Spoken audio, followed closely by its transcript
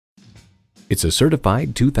It's a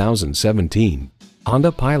certified 2017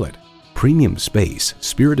 Honda Pilot. Premium space,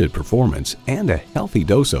 spirited performance, and a healthy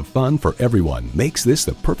dose of fun for everyone makes this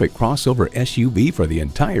the perfect crossover SUV for the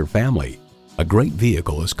entire family. A great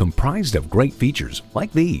vehicle is comprised of great features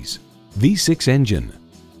like these: V6 engine,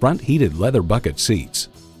 front heated leather bucket seats,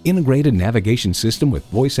 integrated navigation system with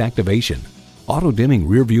voice activation, auto-dimming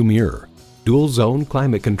rearview mirror, dual zone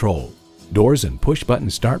climate control, doors and push-button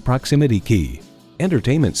start proximity key,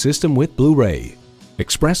 entertainment system with Blu-ray,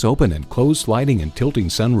 express open and close sliding and tilting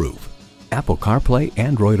sunroof, Apple CarPlay,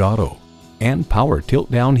 Android Auto, and power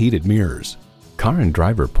tilt-down heated mirrors. Car and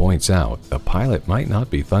Driver points out the Pilot might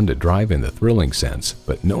not be fun to drive in the thrilling sense,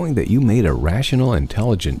 but knowing that you made a rational,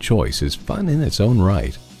 intelligent choice is fun in its own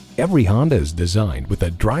right. Every Honda is designed with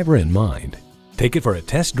the driver in mind. Take it for a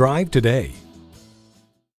test drive today.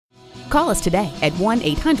 Call us today at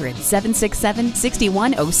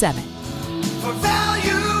 1-800-767-6107.